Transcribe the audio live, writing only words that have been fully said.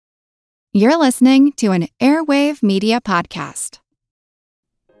You're listening to an Airwave Media Podcast.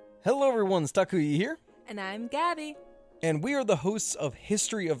 Hello everyone, Takuya here. And I'm Gabby. And we are the hosts of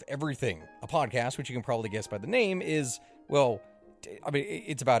History of Everything, a podcast which you can probably guess by the name is, well,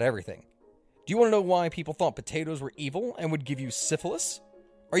 it's about everything. Do you want to know why people thought potatoes were evil and would give you syphilis?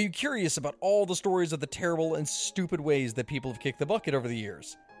 Are you curious about all the stories of the terrible and stupid ways that people have kicked the bucket over the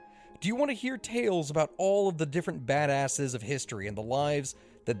years? Do you want to hear tales about all of the different badasses of history and the lives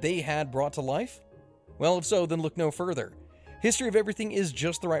that they had brought to life? Well, if so, then look no further. History of Everything is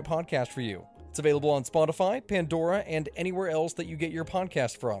just the right podcast for you. It's available on Spotify, Pandora, and anywhere else that you get your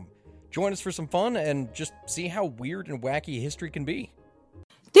podcast from. Join us for some fun and just see how weird and wacky history can be.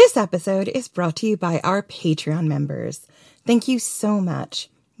 This episode is brought to you by our Patreon members. Thank you so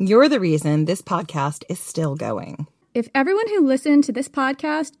much. You're the reason this podcast is still going. If everyone who listened to this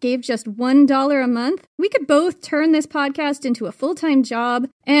podcast gave just $1 a month, we could both turn this podcast into a full-time job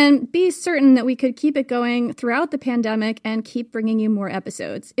and be certain that we could keep it going throughout the pandemic and keep bringing you more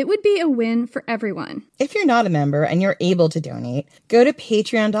episodes. It would be a win for everyone. If you're not a member and you're able to donate, go to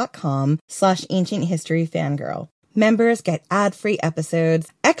patreon.com/ancienthistoryfangirl. Members get ad-free episodes,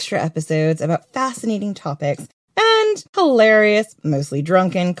 extra episodes about fascinating topics, and hilarious, mostly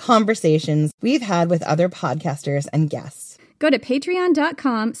drunken conversations we've had with other podcasters and guests. Go to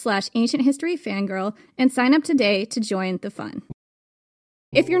patreon.com/ancienthistoryfangirl and sign up today to join the fun.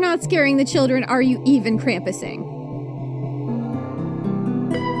 If you're not scaring the children, are you even Krampusing?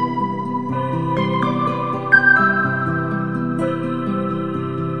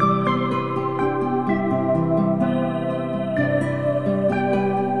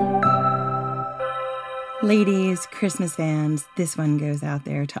 Ladies, Christmas fans, this one goes out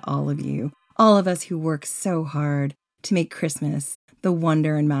there to all of you. All of us who work so hard to make Christmas the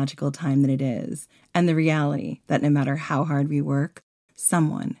wonder and magical time that it is. And the reality that no matter how hard we work,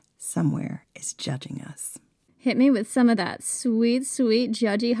 someone, somewhere is judging us. Hit me with some of that sweet, sweet,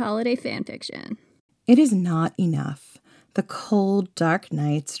 judgy holiday fanfiction. It is not enough. The cold, dark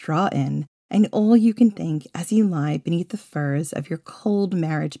nights draw in, and all you can think as you lie beneath the furs of your cold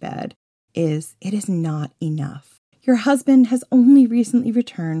marriage bed is, it is not enough. Your husband has only recently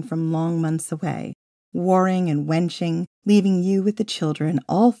returned from long months away, warring and wenching, leaving you with the children,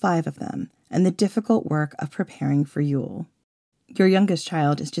 all 5 of them, and the difficult work of preparing for Yule. Your youngest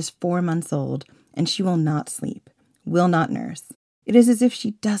child is just 4 months old, and she will not sleep, will not nurse. It is as if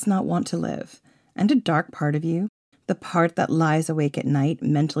she does not want to live, and a dark part of you, the part that lies awake at night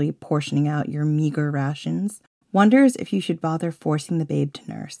mentally portioning out your meager rations, wonders if you should bother forcing the babe to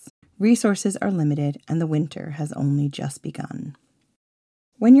nurse. Resources are limited, and the winter has only just begun.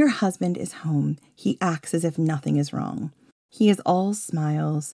 When your husband is home, he acts as if nothing is wrong. He is all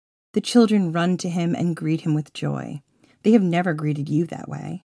smiles. The children run to him and greet him with joy. They have never greeted you that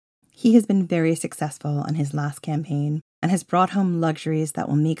way. He has been very successful on his last campaign and has brought home luxuries that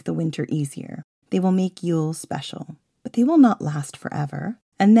will make the winter easier. They will make Yule special, but they will not last forever.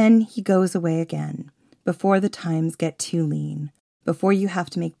 And then he goes away again, before the times get too lean, before you have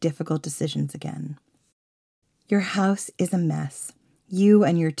to make difficult decisions again. Your house is a mess. You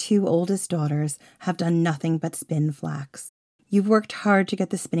and your 2 oldest daughters have done nothing but spin flax. You've worked hard to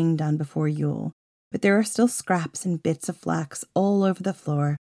get the spinning done before Yule, but there are still scraps and bits of flax all over the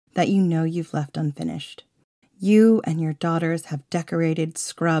floor that you know you've left unfinished. You and your daughters have decorated,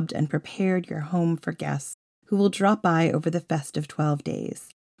 scrubbed, and prepared your home for guests who will drop by over the festive 12 days.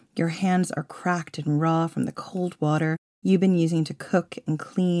 Your hands are cracked and raw from the cold water you've been using to cook and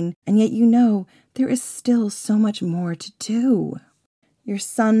clean, and yet you know there is still so much more to do. Your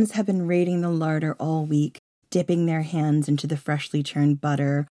sons have been raiding the larder all week, dipping their hands into the freshly churned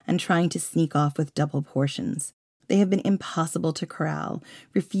butter and trying to sneak off with double portions. They have been impossible to corral,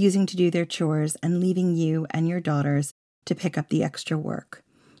 refusing to do their chores and leaving you and your daughters to pick up the extra work.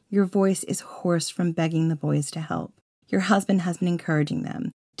 Your voice is hoarse from begging the boys to help. Your husband has been encouraging them,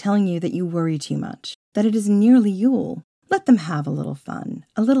 telling you that you worry too much, that it is nearly Yule. Let them have a little fun,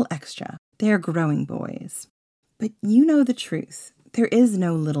 a little extra. They are growing boys. But you know the truth. There is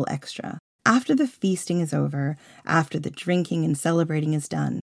no little extra. After the feasting is over, after the drinking and celebrating is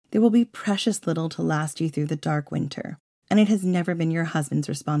done, there will be precious little to last you through the dark winter. And it has never been your husband's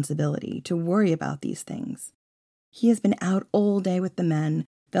responsibility to worry about these things. He has been out all day with the men,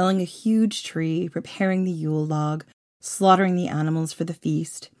 felling a huge tree, preparing the Yule log, slaughtering the animals for the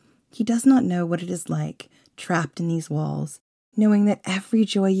feast. He does not know what it is like, trapped in these walls, knowing that every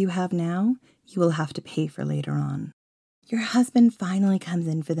joy you have now, you will have to pay for later on. Your husband finally comes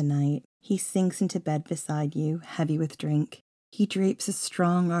in for the night. He sinks into bed beside you, heavy with drink. He drapes a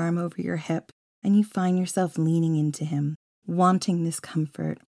strong arm over your hip, and you find yourself leaning into him, wanting this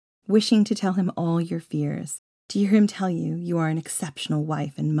comfort, wishing to tell him all your fears, to hear him tell you you are an exceptional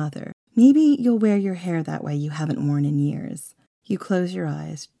wife and mother. Maybe you'll wear your hair that way you haven't worn in years. You close your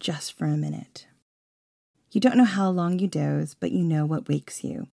eyes just for a minute. You don't know how long you doze, but you know what wakes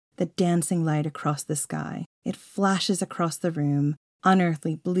you. The dancing light across the sky. It flashes across the room,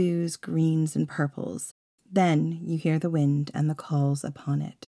 unearthly blues, greens, and purples. Then you hear the wind and the calls upon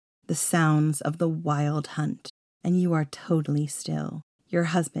it, the sounds of the wild hunt, and you are totally still, your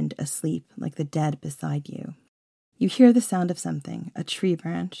husband asleep like the dead beside you. You hear the sound of something, a tree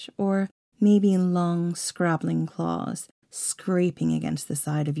branch, or maybe long, scrabbling claws, scraping against the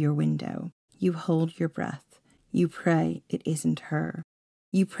side of your window. You hold your breath. You pray it isn't her.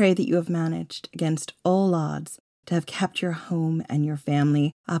 You pray that you have managed, against all odds, to have kept your home and your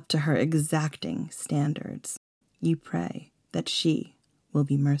family up to her exacting standards. You pray that she will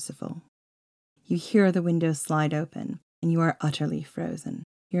be merciful. You hear the window slide open, and you are utterly frozen.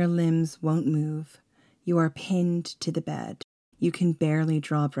 Your limbs won't move. You are pinned to the bed. You can barely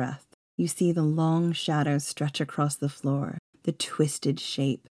draw breath. You see the long shadows stretch across the floor, the twisted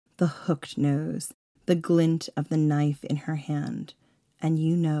shape, the hooked nose, the glint of the knife in her hand, and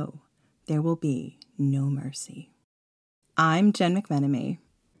you know there will be no mercy. I'm Jen McMenemy.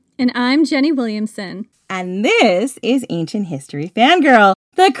 And I'm Jenny Williamson. And this is Ancient History Fangirl,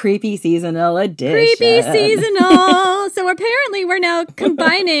 the creepy seasonal edition. Creepy seasonal! So apparently we're now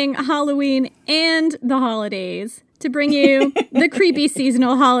combining Halloween and the holidays to bring you the creepy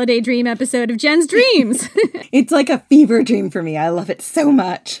seasonal holiday dream episode of Jen's Dreams. It's like a fever dream for me. I love it so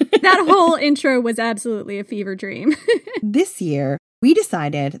much. That whole intro was absolutely a fever dream. This year, we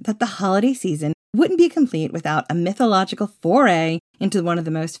decided that the holiday season wouldn't be complete without a mythological foray into one of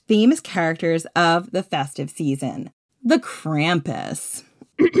the most famous characters of the festive season, the Krampus.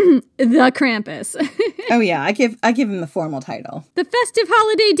 The Krampus. Oh yeah, I give him the formal title. The festive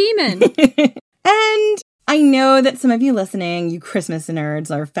holiday demon. And I know that some of you listening, you Christmas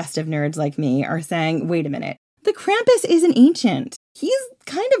nerds or festive nerds like me, are saying, wait a minute, the Krampus isn't ancient. He's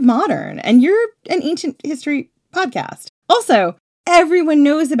kind of modern, and you're an ancient history podcast. Also, everyone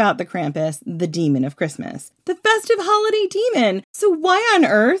knows about the Krampus, the demon of Christmas, the festive holiday demon. So why on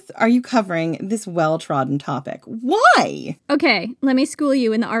earth are you covering this well-trodden topic? Why? Okay, let me school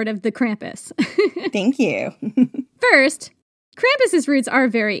you in the art of the Krampus. Thank you. First, Krampus's roots are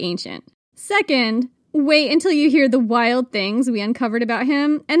very ancient. Second, wait until you hear the wild things we uncovered about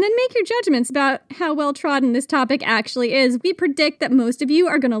him, and then make your judgments about how well-trodden this topic actually is. We predict that most of you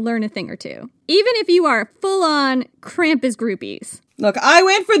are going to learn a thing or two, even if you are full-on Krampus groupies. Look, I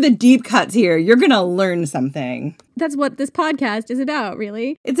went for the deep cuts here. You're going to learn something. That's what this podcast is about,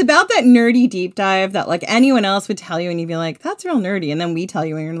 really. It's about that nerdy deep dive that, like, anyone else would tell you, and you'd be like, that's real nerdy. And then we tell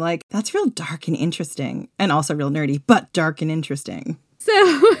you, and you're like, that's real dark and interesting. And also real nerdy, but dark and interesting.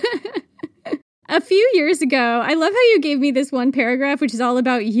 So... A few years ago, I love how you gave me this one paragraph, which is all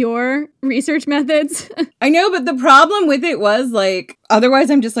about your research methods. I know, but the problem with it was, like,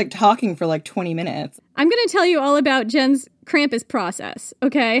 otherwise I'm just, like, talking for, like, 20 minutes. I'm going to tell you all about Jen's Krampus process,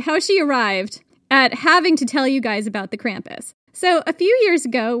 okay? How she arrived at having to tell you guys about the Krampus. So a few years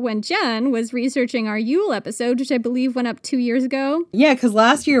ago, when Jen was researching our Yule episode, which I believe went up 2 years ago. Yeah, because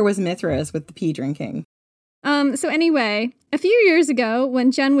last year was Mithras with the pee drinking. So anyway, a few years ago,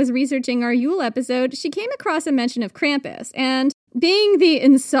 when Jen was researching our Yule episode, she came across a mention of Krampus. And being the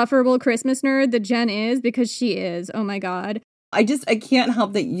insufferable Christmas nerd that Jen is, because she is, oh my god. I can't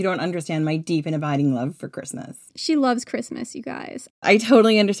help that you don't understand my deep and abiding love for Christmas. She loves Christmas, you guys. I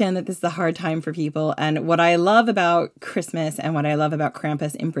totally understand that this is a hard time for people. And what I love about Christmas and what I love about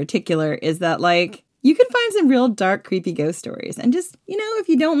Krampus in particular is that, like, you can find some real dark, creepy ghost stories. And just, you know, if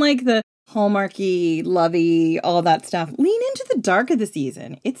you don't like the Hallmarky, lovey, all that stuff, lean into the dark of the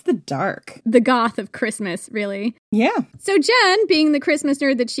season. It's the dark. The goth of Christmas, really. Yeah. So Jen, being the Christmas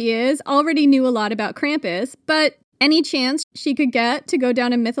nerd that she is, already knew a lot about Krampus, but any chance she could get to go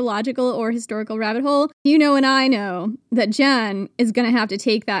down a mythological or historical rabbit hole, you know and I know that Jen is going to have to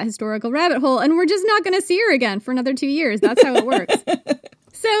take that historical rabbit hole, and we're just not going to see her again for another 2 years. That's how it works.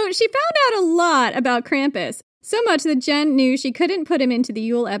 So she found out a lot about Krampus. So much that Jen knew she couldn't put him into the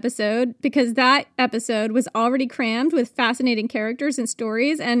Yule episode because that episode was already crammed with fascinating characters and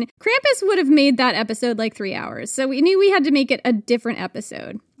stories, and Krampus would have made that episode like 3 hours. So we knew we had to make it a different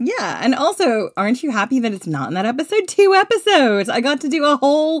episode. Yeah, and also, aren't you happy that it's not in that episode? 2 episodes! I got to do a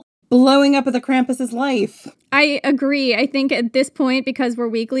whole blowing up of the Krampus's life. I agree. I think at this point, because we're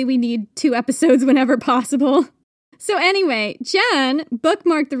weekly, we need 2 episodes whenever possible. So anyway, Jen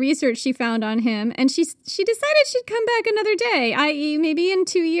bookmarked the research she found on him, and she decided she'd come back another day, i.e. maybe in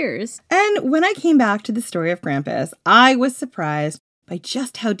 2 years. And when I came back to the story of Krampus, I was surprised by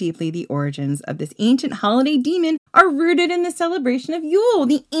just how deeply the origins of this ancient holiday demon are rooted in the celebration of Yule,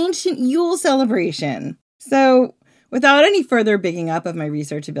 the ancient Yule celebration. So, without any further bigging up of my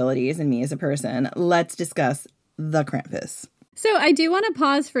research abilities and me as a person, let's discuss the Krampus. So I do want to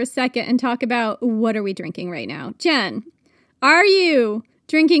pause for a second and talk about what are we drinking right now. Jen, are you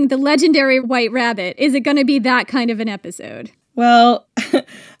drinking the legendary White Rabbit? Is it going to be that kind of an episode? Well,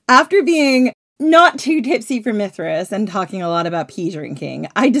 after being not too tipsy for Mithras and talking a lot about pee drinking,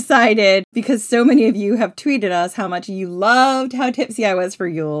 I decided, because so many of you have tweeted us how much you loved how tipsy I was for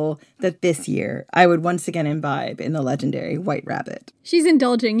Yule, that this year I would once again imbibe in the legendary White Rabbit. She's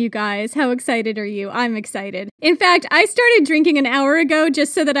indulging, you guys. How excited are you? I'm excited. In fact, I started drinking an hour ago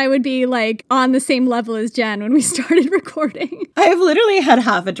just so that I would be like on the same level as Jen when we started recording. I've literally had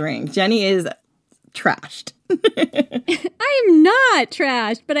half a drink. Jenny is trashed. I am not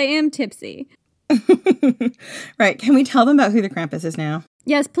trashed, but I am tipsy. Right, can we tell them about who the Krampus is now?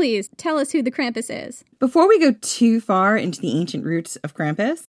 Yes, please. Tell us who the Krampus is. Before we go too far into the ancient roots of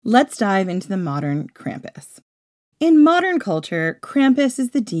Krampus, let's dive into the modern Krampus. In modern culture, Krampus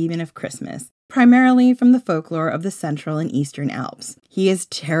is the demon of Christmas, primarily from the folklore of the Central and Eastern Alps. He is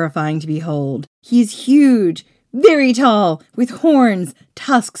terrifying to behold. He's huge, very tall, with horns,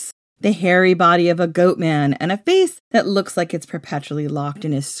 tusks, the hairy body of a goat man, and a face that looks like it's perpetually locked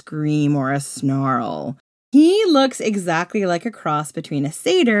in a scream or a snarl. He looks exactly like a cross between a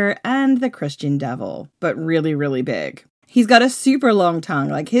satyr and the Christian devil, but really, really big. He's got a super long tongue.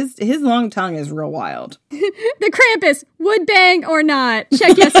 Like, his long tongue is real wild. The Krampus, would bang or not?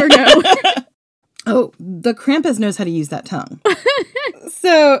 Check yes or no. Oh, the Krampus knows how to use that tongue.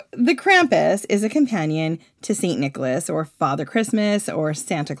 So, the Krampus is a companion to St. Nicholas, or Father Christmas, or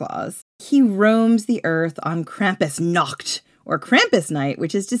Santa Claus. He roams the earth on Krampusnacht, or Krampus night,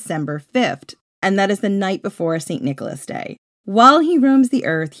 which is December 5th, and that is the night before St. Nicholas Day. While he roams the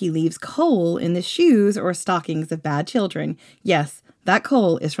earth, he leaves coal in the shoes or stockings of bad children. Yes, that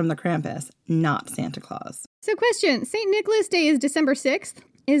coal is from the Krampus, not Santa Claus. So question, St. Nicholas Day is December 6th?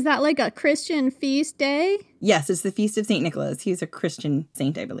 Is that like a Christian feast day? Yes, it's the Feast of St. Nicholas. He's a Christian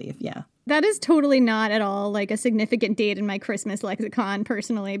saint, I believe, yeah. That is totally not at all like a significant date in my Christmas lexicon,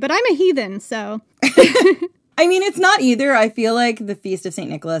 personally. But I'm a heathen, so... I mean, it's not either. I feel like the Feast of St.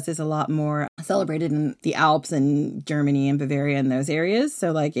 Nicholas is a lot more celebrated in the Alps and Germany and Bavaria and those areas.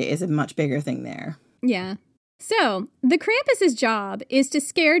 So, like, it is a much bigger thing there. Yeah. So, the Krampus's job is to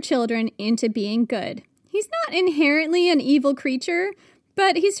scare children into being good. He's not inherently an evil creature,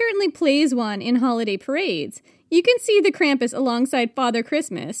 but he certainly plays one in holiday parades. You can see the Krampus alongside Father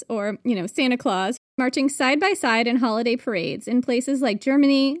Christmas, or, Santa Claus, marching side by side in holiday parades in places like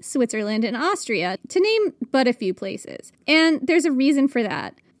Germany, Switzerland, and Austria, to name but a few places. And there's a reason for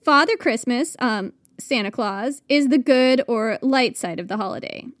that. Father Christmas, Santa Claus, is the good or light side of the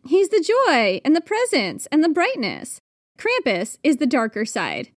holiday. He's the joy and the presents and the brightness. Krampus is the darker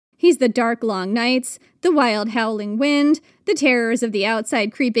side. He's the dark, long nights, the wild, howling wind, the terrors of the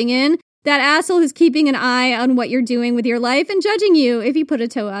outside creeping in, that asshole who's keeping an eye on what you're doing with your life and judging you if you put a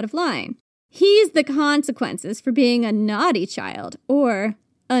toe out of line. He's the consequences for being a naughty child or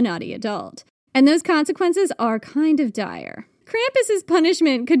a naughty adult. And those consequences are kind of dire. Krampus's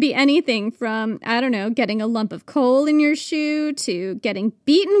punishment could be anything from, getting a lump of coal in your shoe to getting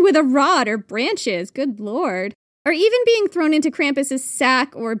beaten with a rod or branches, good lord. Or even being thrown into Krampus's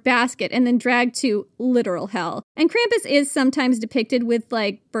sack or basket and then dragged to literal hell. And Krampus is sometimes depicted with,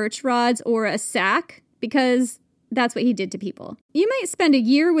 birch rods or a sack, because that's what he did to people. You might spend a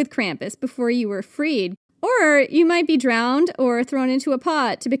year with Krampus before you were freed, or you might be drowned or thrown into a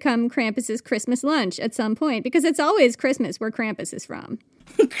pot to become Krampus's Christmas lunch at some point, because it's always Christmas where Krampus is from.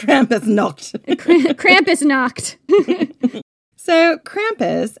 Krampusnacht. Krampusnacht. So,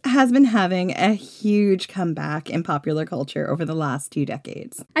 Krampus has been having a huge comeback in popular culture over the last 2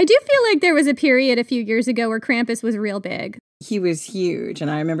 decades. I do feel like there was a period a few years ago where Krampus was real big. He was huge, and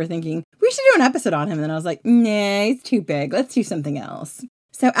I remember thinking, we should do an episode on him, and then I was like, nah, he's too big, let's do something else.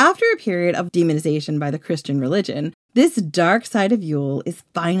 So after a period of demonization by the Christian religion, this dark side of Yule is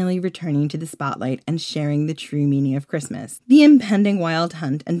finally returning to the spotlight and sharing the true meaning of Christmas. The impending wild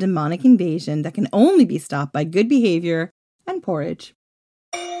hunt and demonic invasion that can only be stopped by good behavior and porridge.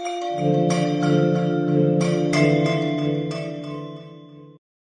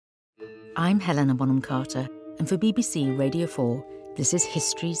 I'm Helena Bonham Carter, and for BBC Radio 4, this is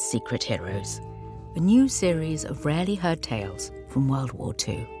History's Secret Heroes, a new series of rarely heard tales from World War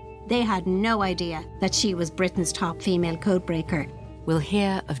II. They had no idea that she was Britain's top female codebreaker. We'll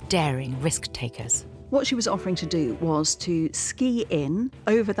hear of daring risk-takers, What she was offering to do was to ski in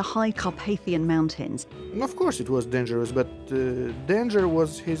over the high Carpathian mountains. Of course it was dangerous, but danger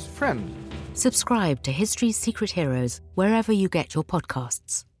was his friend. Subscribe to History's Secret Heroes wherever you get your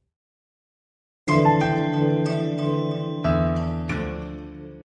podcasts.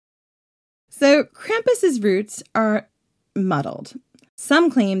 So Krampus's roots are muddled.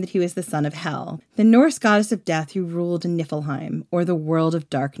 Some claim that he was the son of Hel, the Norse goddess of death who ruled in Niflheim, or the world of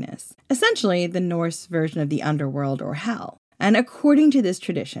darkness, essentially the Norse version of the underworld or Hell. And according to this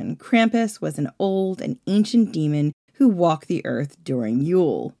tradition, Krampus was an old and ancient demon who walked the earth during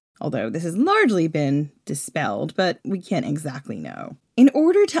Yule. Although this has largely been dispelled, but we can't exactly know. In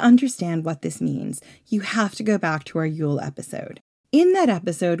order to understand what this means, you have to go back to our Yule episode. In that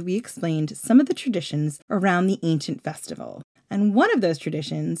episode, we explained some of the traditions around the ancient festival. And one of those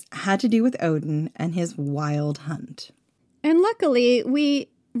traditions had to do with Odin and his wild hunt. And luckily, we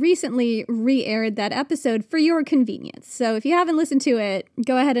recently re-aired that episode for your convenience. So if you haven't listened to it,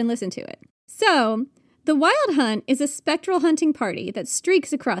 go ahead and listen to it. So, the Wild Hunt is a spectral hunting party that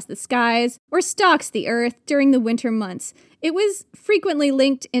streaks across the skies or stalks the earth during the winter months. It was frequently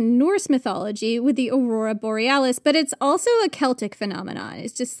linked in Norse mythology with the Aurora Borealis, but it's also a Celtic phenomenon.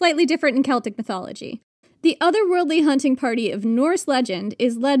 It's just slightly different in Celtic mythology. The otherworldly hunting party of Norse legend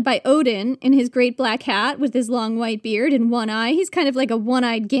is led by Odin in his great black hat with his long white beard and one eye. He's kind of like a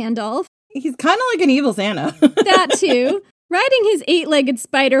one-eyed Gandalf. He's kind of like an evil Santa. That too. Riding his 8-legged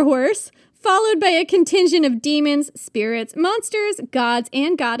spider horse, followed by a contingent of demons, spirits, monsters, gods,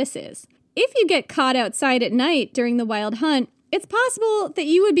 and goddesses. If you get caught outside at night during the Wild Hunt, it's possible that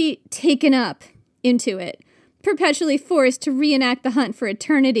you would be taken up into it, perpetually forced to reenact the hunt for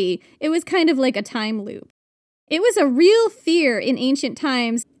eternity. It was kind of like a time loop. It was a real fear in ancient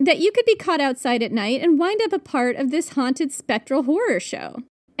times that you could be caught outside at night and wind up a part of this haunted spectral horror show.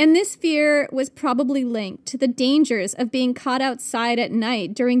 And this fear was probably linked to the dangers of being caught outside at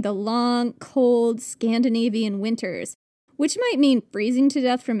night during the long, cold Scandinavian winters, which might mean freezing to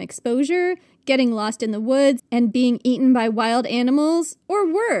death from exposure, getting lost in the woods, and being eaten by wild animals, or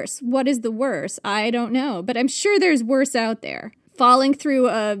worse. What is the worse? I don't know, but I'm sure there's worse out there. Falling through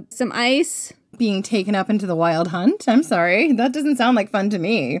some ice. Being taken up into the Wild Hunt? I'm sorry, that doesn't sound like fun to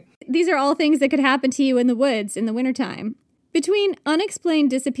me. These are all things that could happen to you in the woods in the wintertime. Between unexplained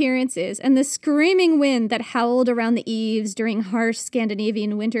disappearances and the screaming wind that howled around the eaves during harsh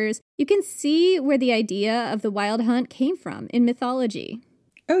Scandinavian winters, you can see where the idea of the Wild Hunt came from in mythology.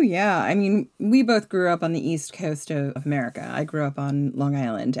 Oh, yeah. I mean, we both grew up on the east coast of America. I grew up on Long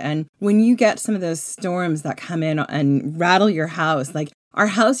Island. And when you get some of those storms that come in and rattle your house, like our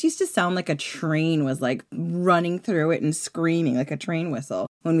house used to sound like a train was like running through it and screaming like a train whistle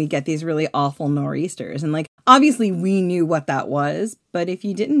when we get these really awful nor'easters. And like, obviously we knew what that was, but if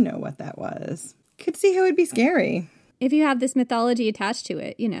you didn't know what that was, could see how it'd be scary. If you have this mythology attached to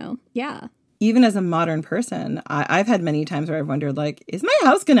it, yeah. Even as a modern person, I've had many times where I've wondered, like, is my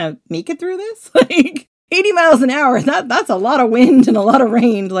house going to make it through this? Like, 80 miles an hour, that's a lot of wind and a lot of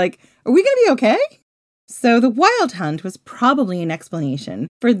rain. Like, are we going to be okay? So the Wild Hunt was probably an explanation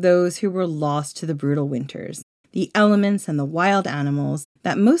for those who were lost to the brutal winters, the elements and the wild animals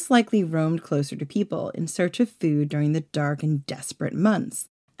that most likely roamed closer to people in search of food during the dark and desperate months.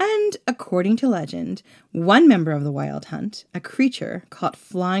 And according to legend, one member of the Wild Hunt, a creature caught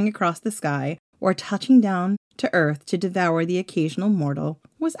flying across the sky or touching down to earth to devour the occasional mortal,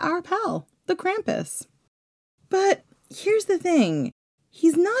 was our pal, the Krampus. But here's the thing.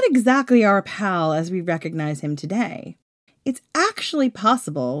 He's not exactly our pal as we recognize him today. It's actually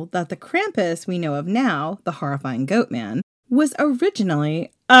possible that the Krampus we know of now, the horrifying goat man, was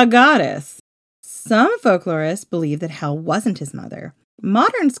originally a goddess. Some folklorists believe that Hel wasn't his mother.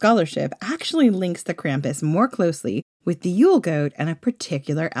 Modern scholarship actually links the Krampus more closely with the Yule goat and a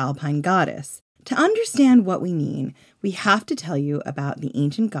particular alpine goddess. To understand what we mean, we have to tell you about the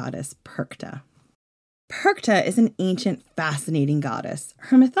ancient goddess Perchta. Perchta is an ancient, fascinating goddess.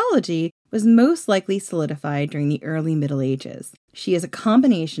 Her mythology was most likely solidified during the early Middle Ages. She is a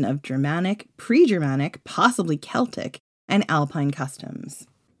combination of Germanic, pre-Germanic, possibly Celtic, and Alpine customs.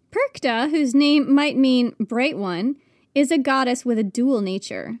 Perchta, whose name might mean bright one, is a goddess with a dual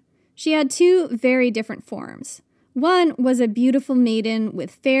nature. She had two very different forms. One was a beautiful maiden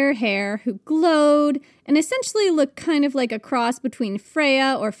with fair hair who glowed and essentially looked kind of like a cross between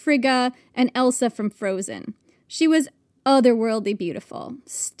Freya or Frigga and Elsa from Frozen. She was otherworldly beautiful.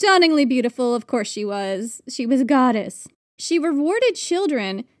 Stunningly beautiful, of course she was. She was a goddess. She rewarded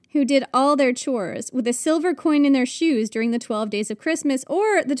children who did all their chores with a silver coin in their shoes during the 12 days of Christmas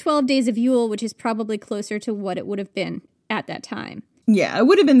or the 12 days of Yule, which is probably closer to what it would have been at that time. Yeah, it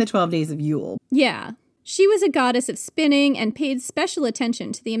would have been the 12 days of Yule. Yeah. She was a goddess of spinning and paid special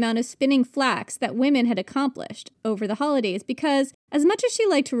attention to the amount of spinning flax that women had accomplished over the holidays because, as much as she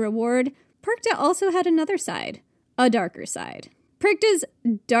liked to reward, Perchta also had another side, a darker side. Perchta's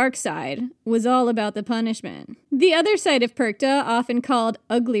dark side was all about the punishment. The other side of Perchta, often called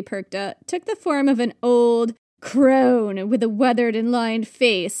Ugly Perchta, took the form of an old crone with a weathered and lined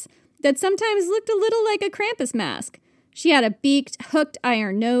face that sometimes looked a little like a Krampus mask. She had a beaked, hooked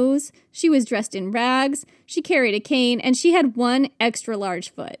iron nose, she was dressed in rags, she carried a cane, and she had one extra large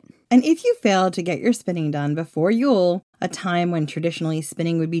foot. And if you failed to get your spinning done before Yule, a time when traditionally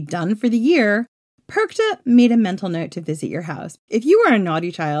spinning would be done for the year, Perchta made a mental note to visit your house. If you were a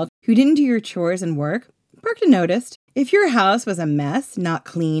naughty child who didn't do your chores and work, Perchta noticed. If your house was a mess, not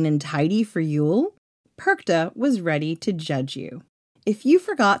clean and tidy for Yule, Perchta was ready to judge you. If you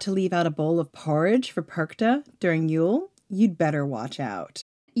forgot to leave out a bowl of porridge for Perchta during Yule, you'd better watch out.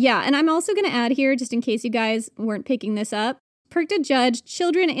 Yeah, and I'm also going to add here, just in case you guys weren't picking this up, Perchta judged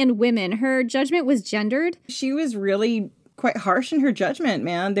children and women. Her judgment was gendered. She was really quite harsh in her judgment,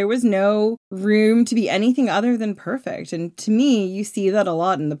 man. There was no room to be anything other than perfect. And to me, you see that a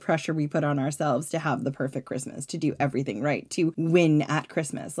lot in the pressure we put on ourselves to have the perfect Christmas, to do everything right, to win at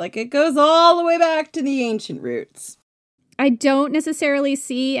Christmas. Like, it goes all the way back to the ancient roots. I don't necessarily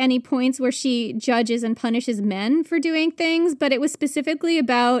see any points where she judges and punishes men for doing things, but it was specifically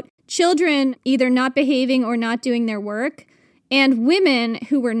about children either not behaving or not doing their work, and women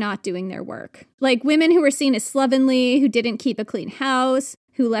who were not doing their work. Like women who were seen as slovenly, who didn't keep a clean house,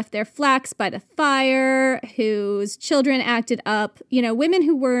 who left their flax by the fire, whose children acted up, women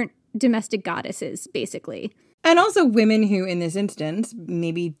who weren't domestic goddesses, basically. And also women who, in this instance,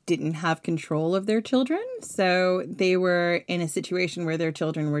 maybe didn't have control of their children. So they were in a situation where their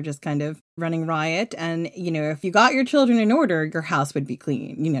children were just kind of running riot. And, if you got your children in order, your house would be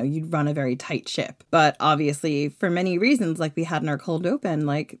clean. You'd run a very tight ship. But obviously, for many reasons, like we had in our cold open,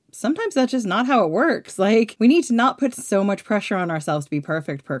 sometimes that's just not how it works. We need to not put so much pressure on ourselves to be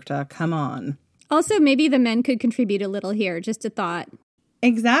perfect, Perchta. Come on. Also, maybe the men could contribute a little here. Just a thought.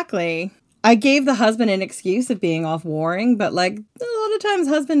 Exactly. I gave the husband an excuse of being off warring, but a lot of times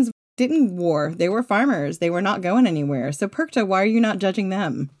husbands didn't war. They were farmers. They were not going anywhere. So Perchta, why are you not judging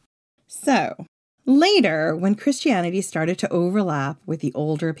them? So later, when Christianity started to overlap with the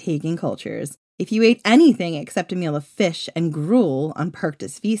older pagan cultures, if you ate anything except a meal of fish and gruel on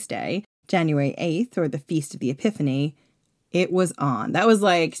Perchta's feast day, January 8th, or the Feast of the Epiphany, it was on. That was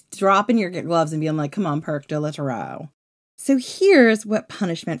like dropping your gloves and being like, come on, Perchta, let's row. So here's what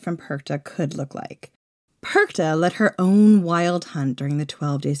punishment from Perchta could look like. Perchta led her own wild hunt during the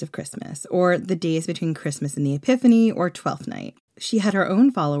 12 days of Christmas, or the days between Christmas and the Epiphany, or Twelfth Night. She had her own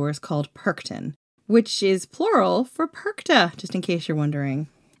followers called Perchton, which is plural for Perchta, just in case you're wondering.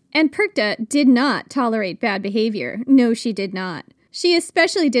 And Perchta did not tolerate bad behavior. No, she did not. She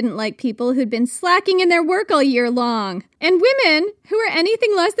especially didn't like people who'd been slacking in their work all year long, and women who were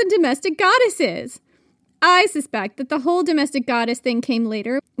anything less than domestic goddesses. I suspect that the whole domestic goddess thing came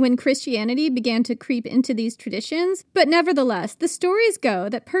later when Christianity began to creep into these traditions, but nevertheless, the stories go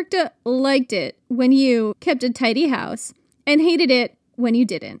that Perchta liked it when you kept a tidy house and hated it when you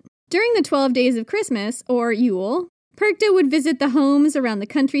didn't. During the 12 days of Christmas, or Yule, Perchta would visit the homes around the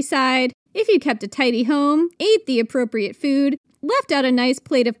countryside. If you kept a tidy home, ate the appropriate food, left out a nice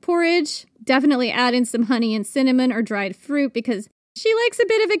plate of porridge, definitely add in some honey and cinnamon or dried fruit because she likes a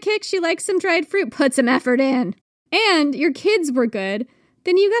bit of a kick. She likes some dried fruit. Put some effort in. And your kids were good.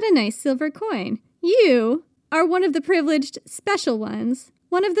 Then you got a nice silver coin. You are one of the privileged special ones.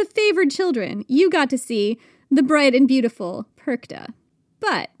 One of the favored children. You got to see the bright and beautiful Perchta.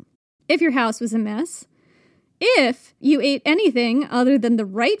 But if your house was a mess, if you ate anything other than the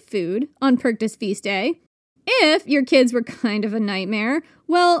right food on Perchta's feast day, if your kids were kind of a nightmare,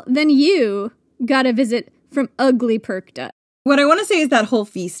 well, then you got a visit from Ugly Perchta. What I want to say is that whole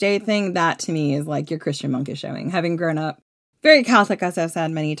feast day thing, that to me is like your Christian monkish showing. Having grown up very Catholic, as I've said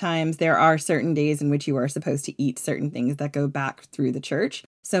many times, there are certain days in which you are supposed to eat certain things that go back through the church.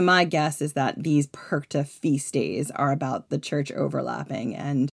 So my guess is that these Perchta feast days are about the church overlapping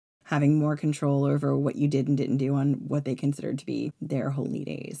and having more control over what you did and didn't do on what they considered to be their holy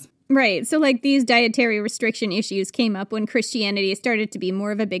days. Right. So these dietary restriction issues came up when Christianity started to be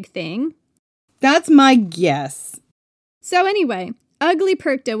more of a big thing. That's my guess. So anyway, Ugly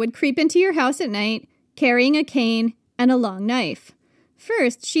Perchta would creep into your house at night, carrying a cane and a long knife.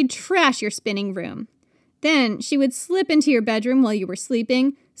 First, she'd trash your spinning room. Then she would slip into your bedroom while you were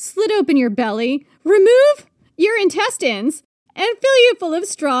sleeping, slit open your belly, remove your intestines, and fill you full of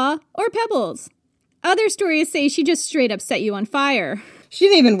straw or pebbles. Other stories say she just straight up set you on fire. She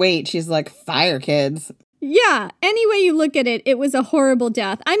didn't even wait. She's like, fire, kids. Yeah, any way you look at it, it was a horrible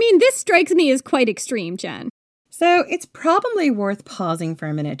death. I mean, this strikes me as quite extreme, Jen. So it's probably worth pausing for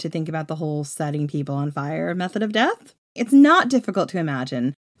a minute to think about the whole setting people on fire method of death. It's not difficult to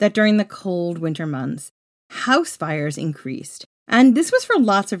imagine that during the cold winter months, house fires increased. And this was for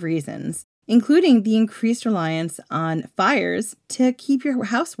lots of reasons, including the increased reliance on fires to keep your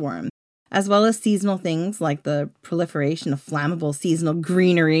house warm, as well as seasonal things like the proliferation of flammable seasonal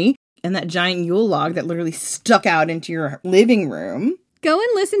greenery and that giant Yule log that literally stuck out into your living room. Go and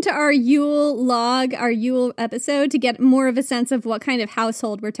listen to our Yule log, our Yule episode, to get more of a sense of what kind of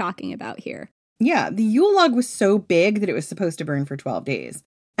household we're talking about here. Yeah, the Yule log was so big that it was supposed to burn for 12 days.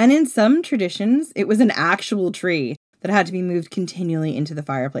 And in some traditions, it was an actual tree that had to be moved continually into the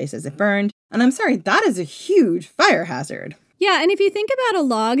fireplace as it burned. And I'm sorry, that is a huge fire hazard. Yeah, and if you think about a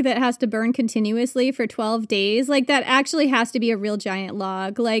log that has to burn continuously for 12 days, like that actually has to be a real giant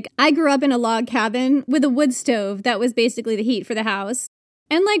log. Like I grew up in a log cabin with a wood stove that was basically the heat for the house.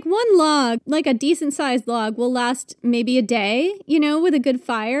 And like one log, like a decent sized log will last maybe a day, with a good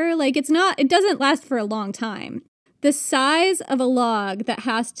fire. Like it doesn't last for a long time. The size of a log that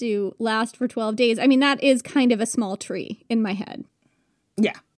has to last for 12 days, I mean, that is kind of a small tree in my head.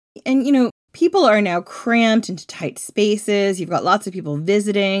 Yeah. And, people are now cramped into tight spaces. You've got lots of people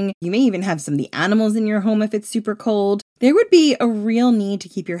visiting. You may even have some of the animals in your home if it's super cold. There would be a real need to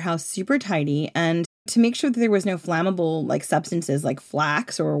keep your house super tidy and to make sure that there was no flammable substances like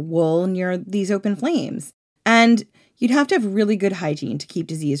flax or wool near these open flames. And you'd have to have really good hygiene to keep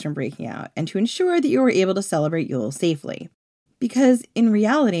disease from breaking out and to ensure that you were able to celebrate Yule safely. Because in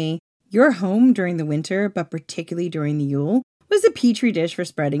reality, your home during the winter, but particularly during the Yule, was a petri dish for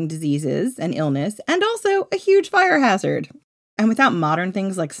spreading diseases and illness, and also a huge fire hazard. And without modern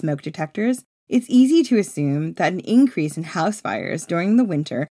things like smoke detectors, it's easy to assume that an increase in house fires during the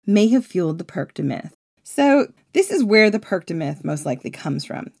winter may have fueled the Perkta myth. So this is where the Perkta myth most likely comes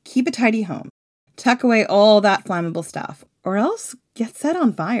from. Keep a tidy home. Tuck away all that flammable stuff, or else get set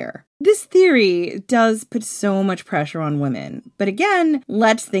on fire. This theory does put so much pressure on women. But again,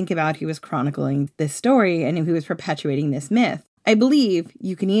 let's think about who was chronicling this story and who was perpetuating this myth. I believe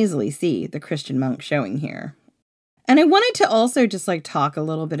you can easily see the Christian monk showing here. And I wanted to also just talk a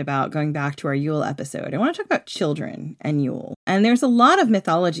little bit about going back to our Yule episode. I want to talk about children and Yule. And there's a lot of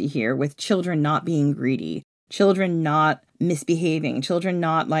mythology here with children not being greedy, children not misbehaving, children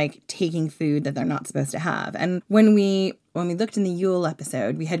not taking food that they're not supposed to have. And when we looked in the Yule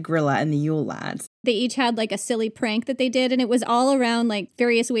episode, we had Grilla and the Yule lads. They each had a silly prank that they did, and it was all around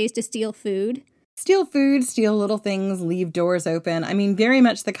various ways to steal food. Steal food, steal little things, leave doors open. I mean, very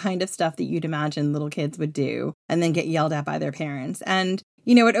much the kind of stuff that you'd imagine little kids would do and then get yelled at by their parents. And,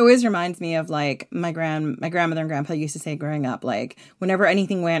 it always reminds me of my grandmother and grandpa used to say growing up, whenever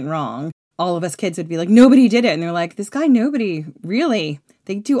anything went wrong, all of us kids would be like, nobody did it. And they're like, this guy, nobody, really?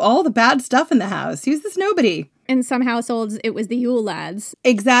 They do all the bad stuff in the house. Who's this nobody? In some households, it was the Yule lads.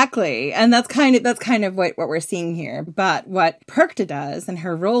 Exactly. And that's kind of what we're seeing here. But what Perkta does, and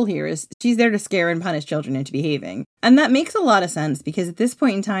her role here, is she's there to scare and punish children into behaving. And that makes a lot of sense, because at this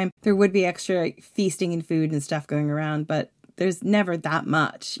point in time, there would be extra feasting and food and stuff going around, but there's never that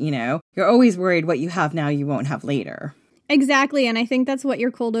much, You're always worried what you have now you won't have later. Exactly, and I think that's what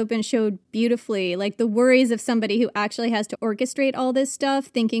your cold open showed beautifully, the worries of somebody who actually has to orchestrate all this stuff,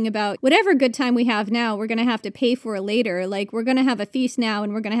 thinking about whatever good time we have now, we're going to have to pay for it later. We're going to have a feast now,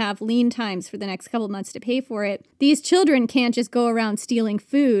 and we're going to have lean times for the next couple months to pay for it. These children can't just go around stealing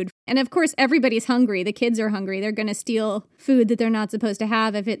food. And of course, everybody's hungry. The kids are hungry. They're going to steal food that they're not supposed to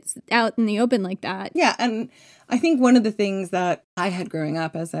have if it's out in the open like that. Yeah, and I think one of the things that I had growing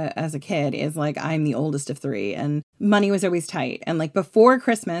up as a kid is I'm the oldest of three, and money was always tight. And before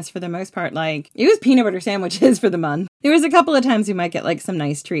Christmas, for the most part, it was peanut butter sandwiches for the month. There was a couple of times we might get some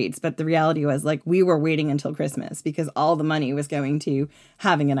nice treats, but the reality was we were waiting until Christmas because all the money was going to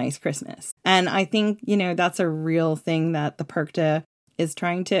having a nice Christmas. And I think, that's a real thing that the Perkta is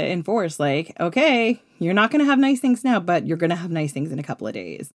trying to enforce. Okay, you're not going to have nice things now, but you're going to have nice things in a couple of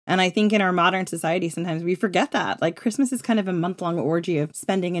days. And I think in our modern society, sometimes we forget that. Christmas is kind of a month-long orgy of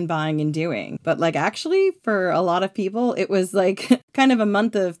spending and buying and doing. But actually, for a lot of people, it was kind of a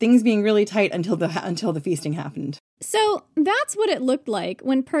month of things being really tight until the feasting happened. So that's what it looked like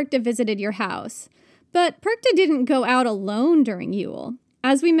when Perkta visited your house. But Perkta didn't go out alone during Yule.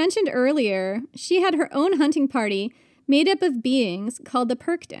 As we mentioned earlier, she had her own hunting party made up of beings called the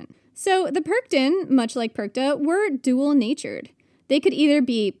Perkten. So the Perkten, much like Perkta, were dual-natured. They could either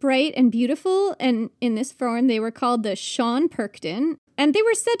be bright and beautiful, and in this form they were called the Sean Perkten, and they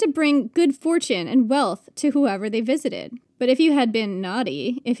were said to bring good fortune and wealth to whoever they visited. But if you had been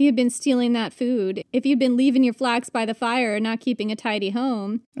naughty, if you had been stealing that food, if you'd been leaving your flax by the fire and not keeping a tidy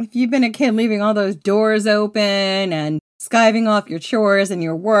home. If you've been a kid leaving all those doors open and skiving off your chores and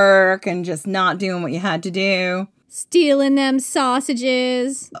your work and just not doing what you had to do. Stealing them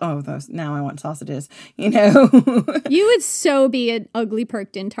sausages. Oh, those, now I want sausages, you know. You would so be an ugly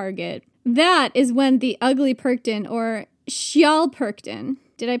Perkton target. That is when the ugly Perkton, or Schial Perkton,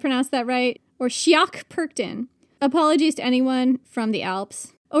 did I pronounce that right? Or Schiak Perkton. Apologies to anyone from the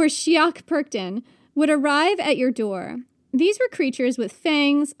Alps. Or Schiak Perkton would arrive at your door. These were creatures with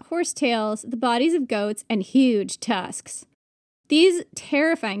fangs, horsetails, the bodies of goats, and huge tusks. These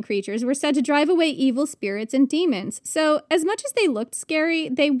terrifying creatures were said to drive away evil spirits and demons, so as much as they looked scary,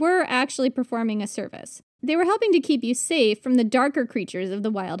 they were actually performing a service. They were helping to keep you safe from the darker creatures of the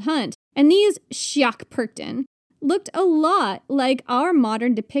Wild Hunt, and these Schiak Perkton looked a lot like our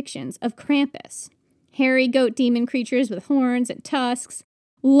modern depictions of Krampus. Hairy goat demon creatures with horns and tusks,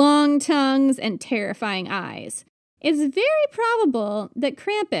 long tongues, and terrifying eyes. It's very probable that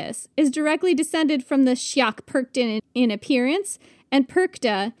Krampus is directly descended from the Schiak Perkton in appearance and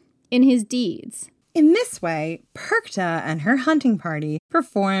Perkta in his deeds. In this way, Perkta and her hunting party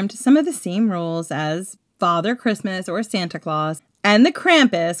performed some of the same roles as Father Christmas or Santa Claus, and the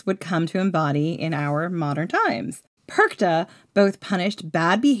Krampus would come to embody in our modern times. Perkta both punished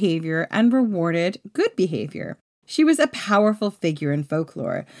bad behavior and rewarded good behavior. She was a powerful figure in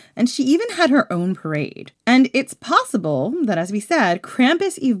folklore, and she even had her own parade. And it's possible that, as we said,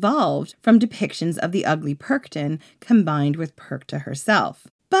 Krampus evolved from depictions of the ugly Perkton combined with Perkta herself.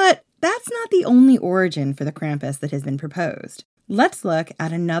 But that's not the only origin for the Krampus that has been proposed. Let's look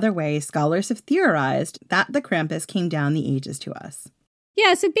at another way scholars have theorized that the Krampus came down the ages to us.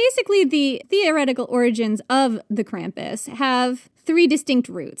 Yeah, so basically the theoretical origins of the Krampus have three distinct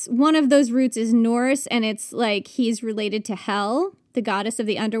roots. One of those roots is Norse, and it's like he's related to Hel, the goddess of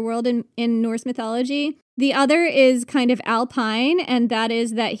the underworld in Norse mythology. The other is kind of Alpine, and that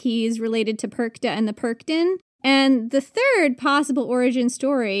is that he's related to Perkta and the Perkton. And the third possible origin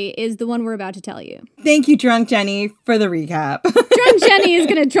story is the one we're about to tell you. Thank you, Drunk Jenny, for the recap. Drunk Jenny is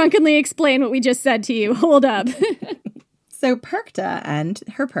going to drunkenly explain what we just said to you. Hold up. So Perkta and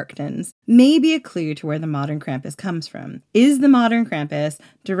her Perktons may be a clue to where the modern Krampus comes from. Is the modern Krampus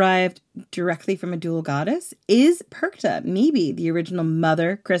derived directly from a dual goddess? Is Perkta maybe the original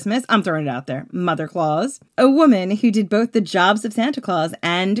Mother Christmas? I'm throwing it out there. Mother Claus. A woman who did both the jobs of Santa Claus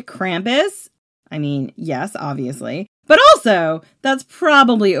and Krampus? I mean, yes, obviously. But also, that's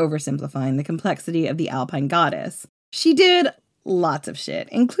probably oversimplifying the complexity of the Alpine goddess. She did lots of shit,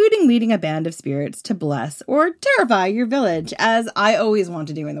 including leading a band of spirits to bless or terrify your village, as I always want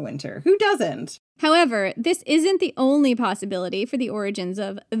to do in the winter. Who doesn't? However, this isn't the only possibility for the origins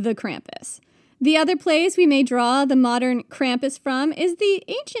of the Krampus. The other place we may draw the modern Krampus from is the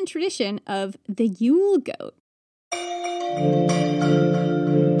ancient tradition of the Yule goat.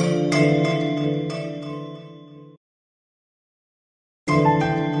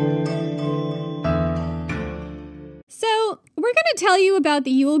 So, we're going to tell you about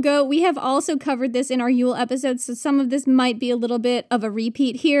the Yule goat. We have also covered this in our Yule episodes, so some of this might be a little bit of a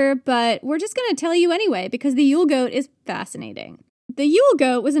repeat here, but we're just going to tell you anyway, because the Yule goat is fascinating. The Yule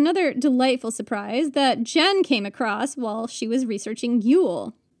goat was another delightful surprise that Jen came across while she was researching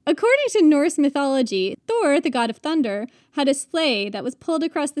Yule. According to Norse mythology, Thor, the god of thunder, had a sleigh that was pulled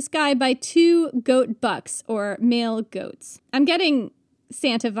across the sky by two goat bucks, or male goats. I'm getting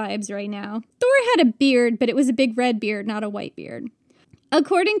Santa vibes right now. Thor had a beard, but it was a big red beard, not a white beard.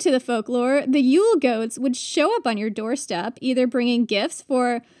 According to the folklore, the Yule goats would show up on your doorstep, either bringing gifts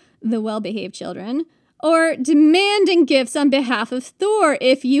for the well-behaved children, or demanding gifts on behalf of Thor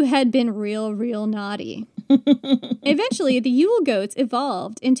if you had been real naughty. Eventually, the Yule goats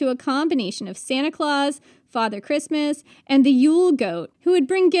evolved into a combination of Santa Claus, Father Christmas, and the Yule goat, who would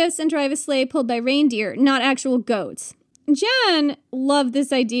bring gifts and drive a sleigh pulled by reindeer, not actual goats. Jen loved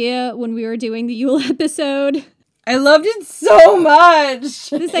this idea when we were doing the Yule episode. I loved it so much.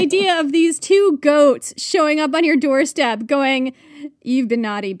 This idea of these two goats showing up on your doorstep going, "You've been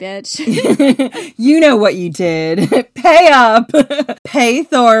naughty, bitch." You know what you did. Pay up. Pay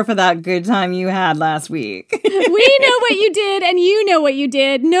Thor for that good time you had last week. We know what you did, and you know what you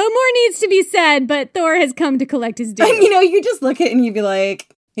did. No more needs to be said, but Thor has come to collect his due. And you just look at it and you'd be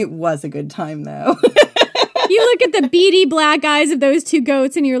like, it was a good time, though. You look at the beady black eyes of those two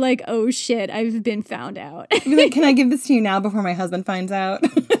goats and you're like, oh shit, I've been found out. You're like, can I give this to you now before my husband finds out?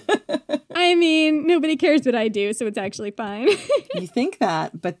 I mean, nobody cares what I do, so it's actually fine. You think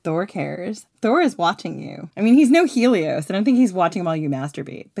that, but Thor cares. Thor is watching you. I mean, he's no Helios. I don't think he's watching while you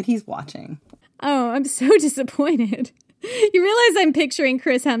masturbate, but he's watching. Oh, I'm so disappointed. You realize I'm picturing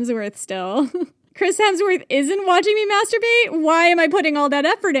Chris Hemsworth still. Chris Hemsworth isn't watching me masturbate? Why am I putting all that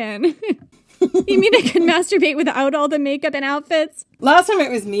effort in? You mean I can masturbate without all the makeup and outfits? Last time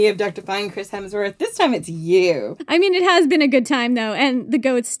it was me objectifying Chris Hemsworth. This time it's you. I mean, it has been a good time, though, and the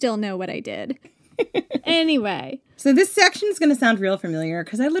goats still know what I did. Anyway. So this section is going to sound real familiar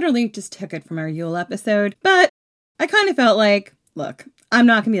because I literally just took it from our Yule episode, but I kind of felt like, look, I'm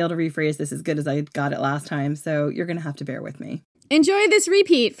not going to be able to rephrase this as good as I got it last time, so you're going to have to bear with me. Enjoy this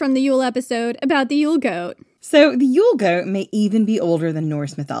repeat from the Yule episode about the Yule goat. So the Yule goat may even be older than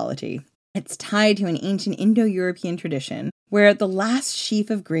Norse mythology. It's tied to an ancient Indo-European tradition where the last sheaf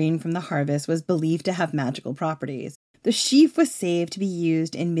of grain from the harvest was believed to have magical properties. The sheaf was saved to be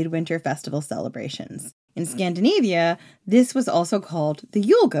used in midwinter festival celebrations. In Scandinavia, this was also called the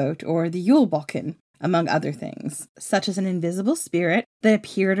Yule goat or the Julebokken, among other things, such as an invisible spirit that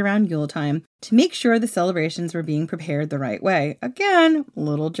appeared around Yuletime to make sure the celebrations were being prepared the right way. Again, a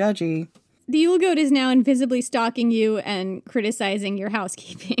little judgy. The Yule goat is now invisibly stalking you and criticizing your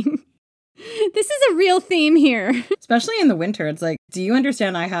housekeeping. This is a real theme here. Especially in the winter. It's like, do you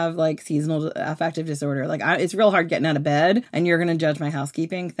understand I have like seasonal affective disorder? Like it's real hard getting out of bed and you're going to judge my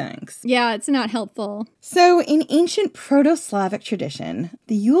housekeeping? Thanks. Yeah, it's not helpful. So in ancient Proto-Slavic tradition,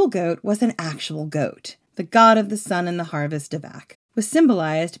 the Yule goat was an actual goat. The god of the sun and the harvest, Devak, was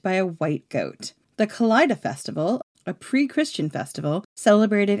symbolized by a white goat. The Kaleida festival, a pre-Christian festival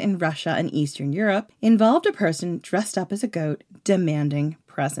celebrated in Russia and Eastern Europe, involved a person dressed up as a goat demanding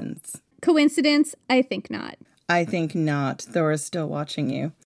presents. Coincidence? I think not. I think not. Thor's still watching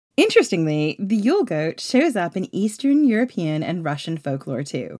you. Interestingly, the Yule goat shows up in Eastern European and Russian folklore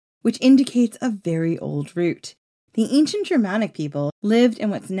too, which indicates a very old root. The ancient Germanic people lived in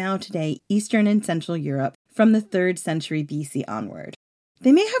what's now today Eastern and Central Europe from the 3rd century BC onward.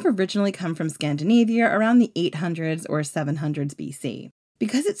 They may have originally come from Scandinavia around the 800s or 700s BC.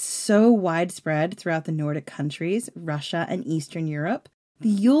 Because it's so widespread throughout the Nordic countries, Russia, and Eastern Europe, the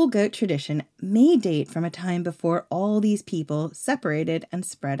Yule goat tradition may date from a time before all these people separated and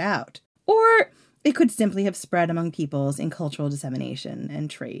spread out. Or it could simply have spread among peoples in cultural dissemination and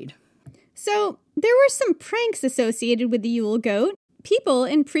trade. So, there were some pranks associated with the Yule goat. People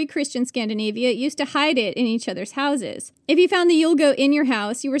in pre-Christian Scandinavia used to hide it in each other's houses. If you found the Yule goat in your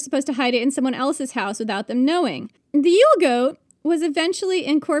house, you were supposed to hide it in someone else's house without them knowing. The Yule goat was eventually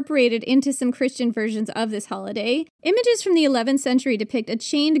incorporated into some Christian versions of this holiday. Images from the 11th century depict a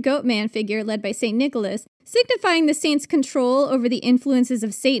chained goat man figure led by St. Nicholas, signifying the saint's control over the influences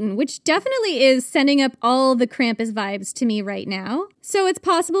of Satan, which definitely is sending up all the Krampus vibes to me right now. So it's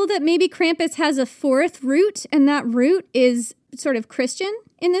possible that maybe Krampus has a fourth root, and that root is sort of Christian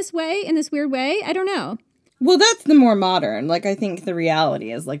in this way, in this weird way. I don't know. Well, that's the more modern. Like, I think the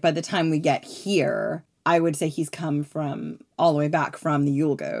reality is, like, by the time we get here, I would say he's come from all the way back from the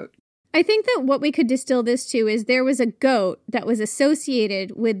Yule goat. I think that what we could distill this to is there was a goat that was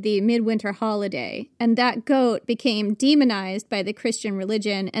associated with the midwinter holiday, and that goat became demonized by the Christian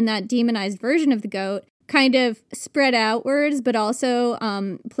religion, and that demonized version of the goat kind of spread outwards, but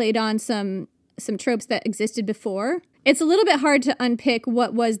also played on some tropes that existed before. It's a little bit hard to unpick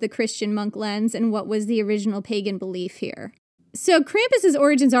what was the Christian monk lens and what was the original pagan belief here. So Krampus's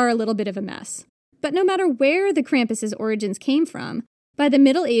origins are a little bit of a mess. But no matter where the Krampus's origins came from, by the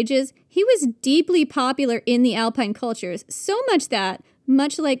Middle Ages, he was deeply popular in the Alpine cultures, so much that,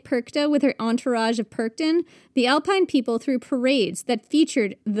 much like Perchta with her entourage of Perchten, the Alpine people threw parades that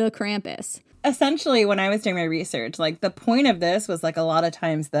featured the Krampus. Essentially, when I was doing my research, like, the point of this was, like, a lot of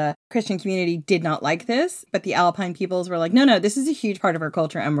times the Christian community did not like this, but the Alpine peoples were like, no, this is a huge part of our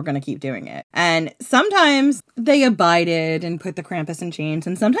culture and we're going to keep doing it. And sometimes they abided and put the Krampus in chains,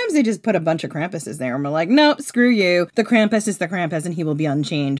 and sometimes they just put a bunch of Krampuses there and were like, nope, screw you. The Krampus is the Krampus and he will be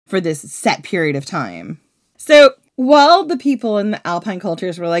unchained for this set period of time. So while the people in the Alpine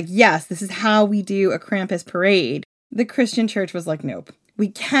cultures were like, yes, this is how we do a Krampus parade, the Christian church was like, nope. We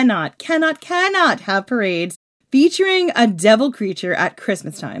cannot have parades featuring a devil creature at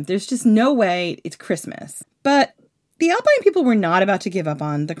Christmas time. There's just no way. It's Christmas. But the Alpine people were not about to give up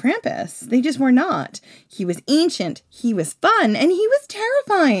on the Krampus. They just were not. He was ancient, he was fun, and he was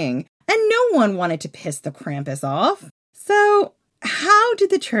terrifying. And no one wanted to piss the Krampus off. So how did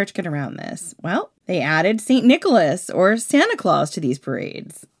the church get around this? Well, they added St. Nicholas or Santa Claus to these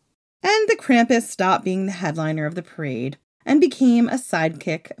parades. And the Krampus stopped being the headliner of the parade and became a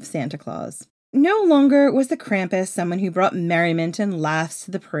sidekick of Santa Claus. No longer was the Krampus someone who brought merriment and laughs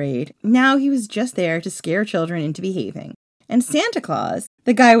to the parade. Now he was just there to scare children into behaving. And Santa Claus,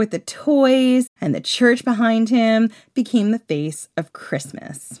 the guy with the toys and the church behind him, became the face of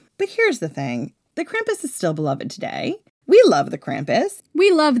Christmas. But here's the thing. The Krampus is still beloved today. We love the Krampus.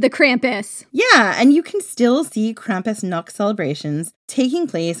 We love the Krampus. Yeah, and you can still see Krampusnacht celebrations taking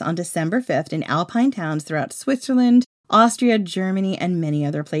place on December 5th in Alpine towns throughout Switzerland, Austria, Germany, and many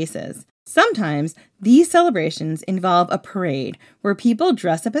other places. Sometimes, these celebrations involve a parade where people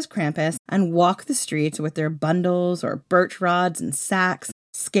dress up as Krampus and walk the streets with their bundles or birch rods and sacks,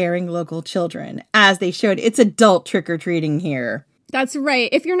 scaring local children. As they showed, it's adult trick-or-treating here. That's right.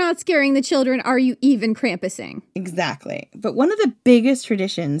 If you're not scaring the children, are you even Krampusing? Exactly. But one of the biggest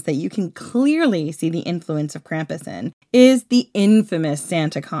traditions that you can clearly see the influence of Krampus in is the infamous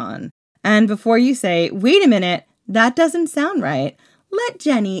SantaCon. And before you say, wait a minute, that doesn't sound right, let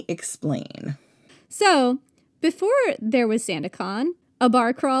Jenny explain. So, before there was SantaCon, a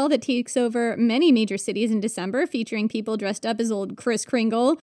bar crawl that takes over many major cities in December, featuring people dressed up as old Kris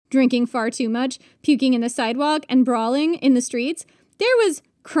Kringle, drinking far too much, puking in the sidewalk, and brawling in the streets, there was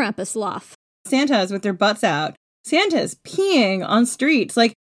Krampuslauf. Santas with their butts out. Santa's peeing on streets.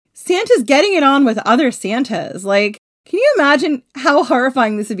 Like, Santa's getting it on with other Santas. Like, can you imagine how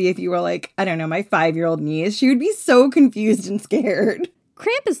horrifying this would be if you were like, I don't know, my 5-year-old niece? She would be so confused and scared.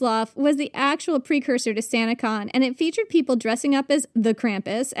 Krampuslauf was the actual precursor to SantaCon, and it featured people dressing up as the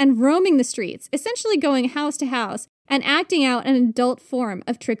Krampus and roaming the streets, essentially going house to house and acting out an adult form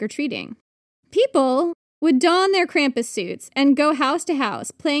of trick-or-treating. People would don their Krampus suits and go house to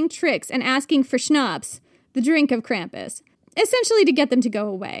house, playing tricks and asking for schnapps, the drink of Krampus, essentially to get them to go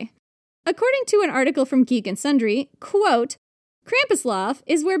away. According to an article from Geek and Sundry, quote, Krampuslauf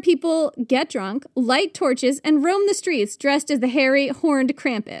is where people get drunk, light torches, and roam the streets dressed as the hairy, horned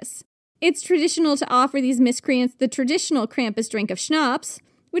Krampus. It's traditional to offer these miscreants the traditional Krampus drink of schnapps,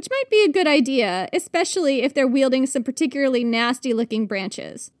 which might be a good idea, especially if they're wielding some particularly nasty-looking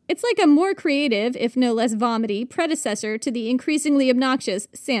branches. It's like a more creative, if no less vomity, predecessor to the increasingly obnoxious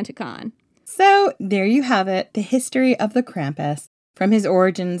SantaCon. So, there you have it, the history of the Krampus, from his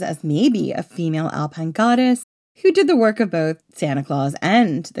origins as maybe a female alpine goddess who did the work of both Santa Claus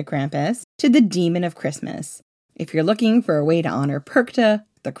and the Krampus, to the demon of Christmas. If you're looking for a way to honor Perkta,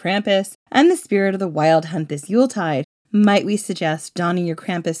 the Krampus, and the spirit of the wild hunt this Yuletide, might we suggest donning your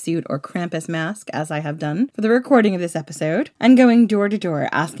Krampus suit or Krampus mask, as I have done for the recording of this episode, and going door to door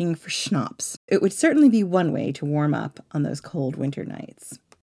asking for schnapps. It would certainly be one way to warm up on those cold winter nights.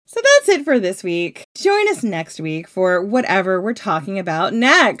 So that's it for this week. Join us next week for whatever we're talking about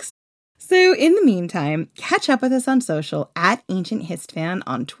next. So in the meantime, catch up with us on social at Ancient Hist Fan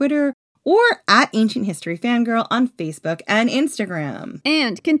on Twitter or at Ancient History Fangirl on Facebook and Instagram.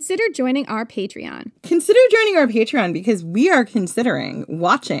 And consider joining our Patreon. Consider joining our Patreon because we are considering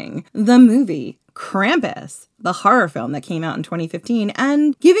watching the movie Krampus, the horror film that came out in 2015,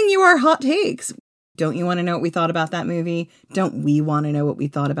 and giving you our hot takes. Don't you want to know what we thought about that movie? Don't we want to know what we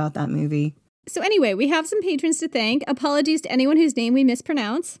thought about that movie? So anyway, we have some patrons to thank. Apologies to anyone whose name we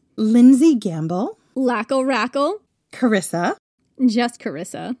mispronounce. Lindsay Gamble. Lackle Rackle. Carissa. Just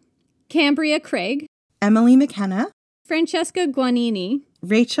Carissa. Cambria Craig. Emily McKenna. Francesca Guanini.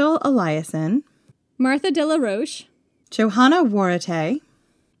 Rachel Eliason. Martha De La Roche. Johanna Warate.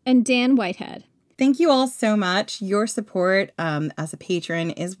 And Dan Whitehead. Thank you all so much. Your support as a patron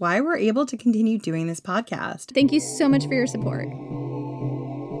is why we're able to continue doing this podcast. Thank you so much for your support.